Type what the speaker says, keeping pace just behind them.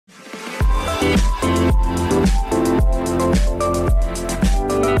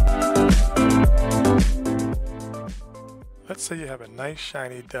Let's say you have a nice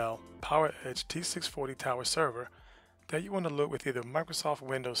shiny Dell PowerEdge T640 Tower server that you want to load with either Microsoft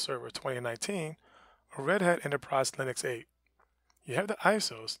Windows Server 2019 or Red Hat Enterprise Linux 8. You have the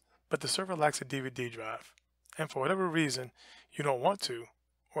ISOs, but the server lacks a DVD drive, and for whatever reason you don't want to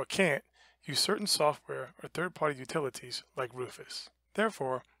or can't use certain software or third-party utilities like Rufus.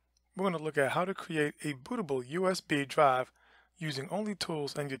 Therefore, we're going to look at how to create a bootable USB drive using only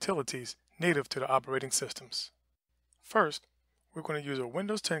tools and utilities native to the operating systems. First, we're going to use a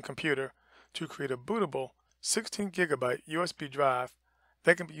Windows 10 computer to create a bootable 16GB USB drive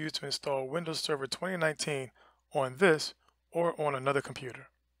that can be used to install Windows Server 2019 on this or on another computer.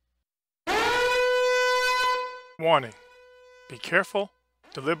 Warning: be careful,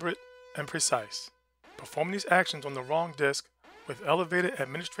 deliberate, and precise. Performing these actions on the wrong disk with elevated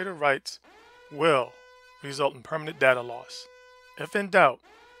administrative rights will result in permanent data loss. If in doubt,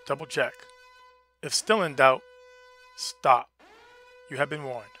 double check. If still in doubt, stop. You have been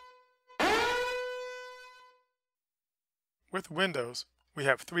warned. With Windows, we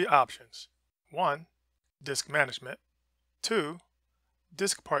have three options. 1. Disk Management. 2.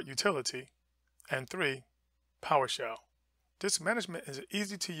 DISKPART Utility. And 3. PowerShell. Disk Management is an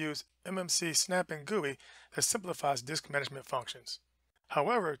easy-to-use MMC snap-in GUI that simplifies disk management functions.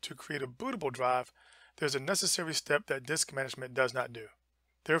 However, to create a bootable drive, there's a necessary step that disk management does not do.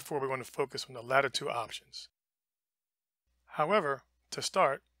 Therefore, we're going to focus on the latter two options. However, to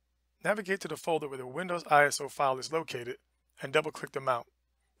start, navigate to the folder where the Windows ISO file is located and double-click the mount.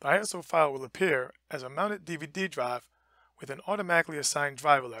 The ISO file will appear as a mounted DVD drive with an automatically assigned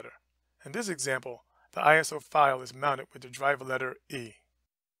driver letter. In this example, the ISO file is mounted with the driver letter E.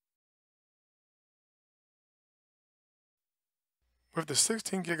 With the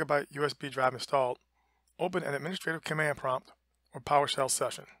 16GB USB drive installed, open an administrative command prompt or PowerShell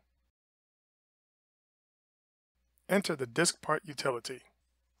session. Enter the DISKPART utility.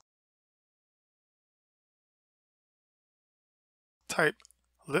 Type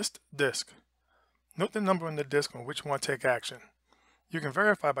list disk. Note the number on the disk on which you want to take action. You can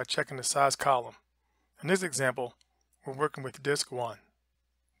verify by checking the size column. In this example, we're working with disk 1.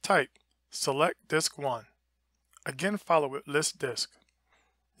 Type select disk 1. Again, follow with list disk.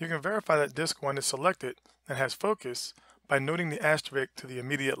 You can verify that disk 1 is selected and has focus by noting the asterisk to the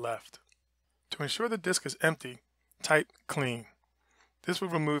immediate left. To ensure the disk is empty, type clean. This will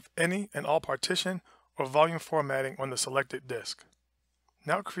remove any and all partition or volume formatting on the selected disk.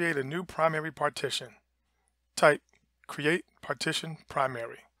 Now create a new primary partition. Type create partition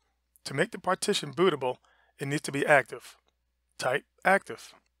primary. To make the partition bootable, it needs to be active. Type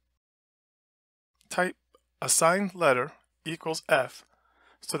active. Type assigned letter equals F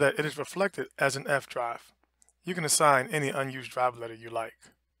so that it is reflected as an F drive. You can assign any unused drive letter you like.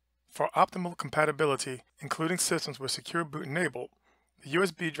 For optimal compatibility, including systems with secure boot enabled, the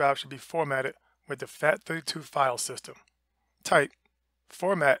USB drive should be formatted with the FAT32 file system. Type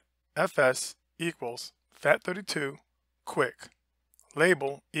format FS equals FAT32 quick.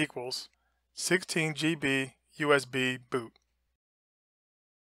 Label equals 16GB USB boot.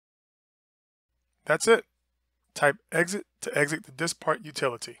 That's it. Type exit to exit the DISKPART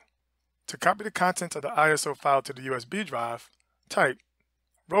utility. To copy the contents of the ISO file to the USB drive, type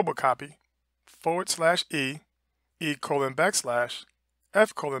robocopy /E:/F:/*.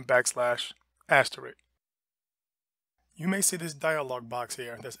 You may see this dialog box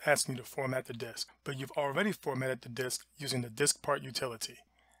here that's asking you to format the disk, but you've already formatted the disk using the DISKPART utility.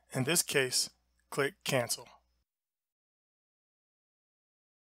 In this case, click Cancel.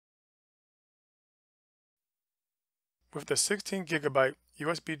 With the 16GB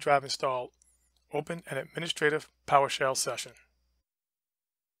USB drive installed, open an administrative PowerShell session.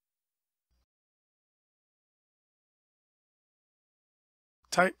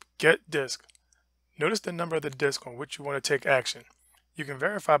 Type get disk. Notice the number of the disk on which you want to take action. You can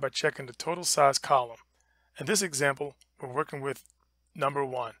verify by checking the total size column. In this example, we're working with number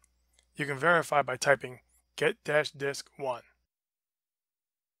 1. You can verify by typing get-disk 1.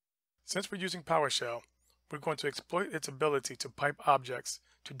 Since we're using PowerShell, we're going to exploit its ability to pipe objects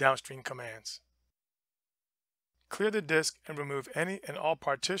to downstream commands. Clear the disk and remove any and all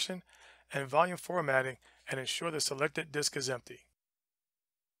partition and volume formatting and ensure the selected disk is empty.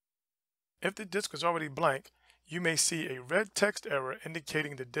 If the disk is already blank, you may see a red text error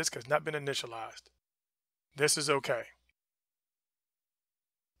indicating the disk has not been initialized. This is okay.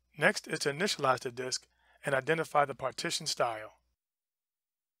 Next is to initialize the disk and identify the partition style.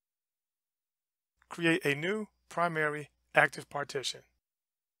 Create a new primary active partition.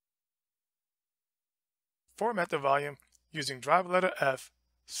 Format the volume using driver letter F,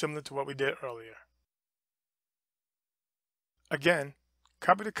 similar to what we did earlier. Again,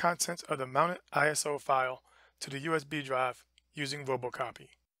 copy the contents of the mounted ISO file to the USB drive using Robocopy.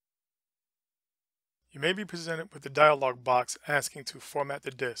 You may be presented with the dialog box asking to format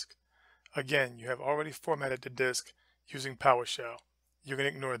the disk. Again, you have already formatted the disk using PowerShell. You can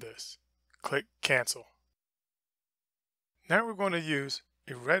ignore this. Click Cancel. Now we're going to use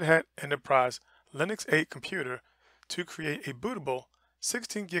a Red Hat Enterprise Linux 8 computer to create a bootable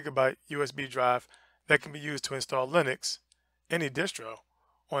 16 GB USB drive that can be used to install Linux, any distro,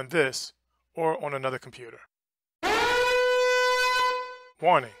 on this or on another computer.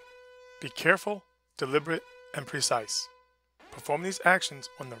 Warning: be careful, deliberate, and precise. Perform these actions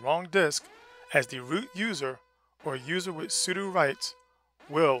on the wrong disk as the root user or user with sudo rights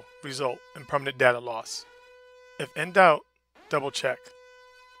will result in permanent data loss. If in doubt, double check.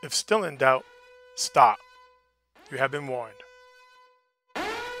 If still in doubt, stop. You have been warned.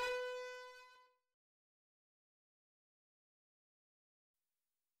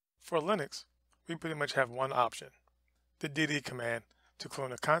 For Linux, we pretty much have one option, the dd command to clone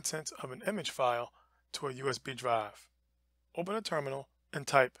the contents of an image file to a USB drive. Open a terminal and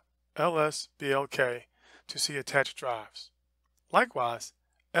type lsblk to see attached drives. Likewise,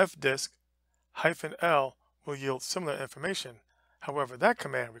 fdisk-l will yield similar information. However, that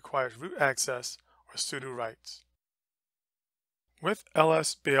command requires root access or sudo rights. With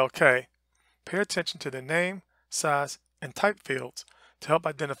lsblk, pay attention to the name, size, and type fields to help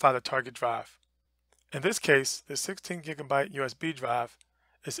identify the target drive. In this case, the 16 GB USB drive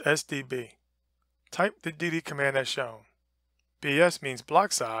is SDB. Type the dd command as shown. BS means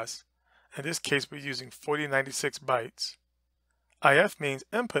block size. In this case, we're using 4096 bytes. IF means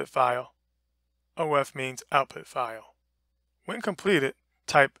input file. OF means output file. When completed,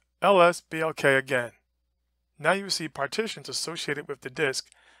 type lsblk again. Now you will see partitions associated with the disk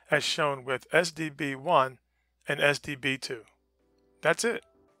as shown with SDB1 and SDB2. That's it.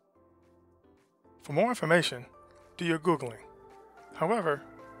 For more information, do your Googling. However,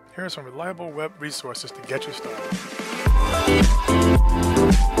 here are some reliable web resources to get you started.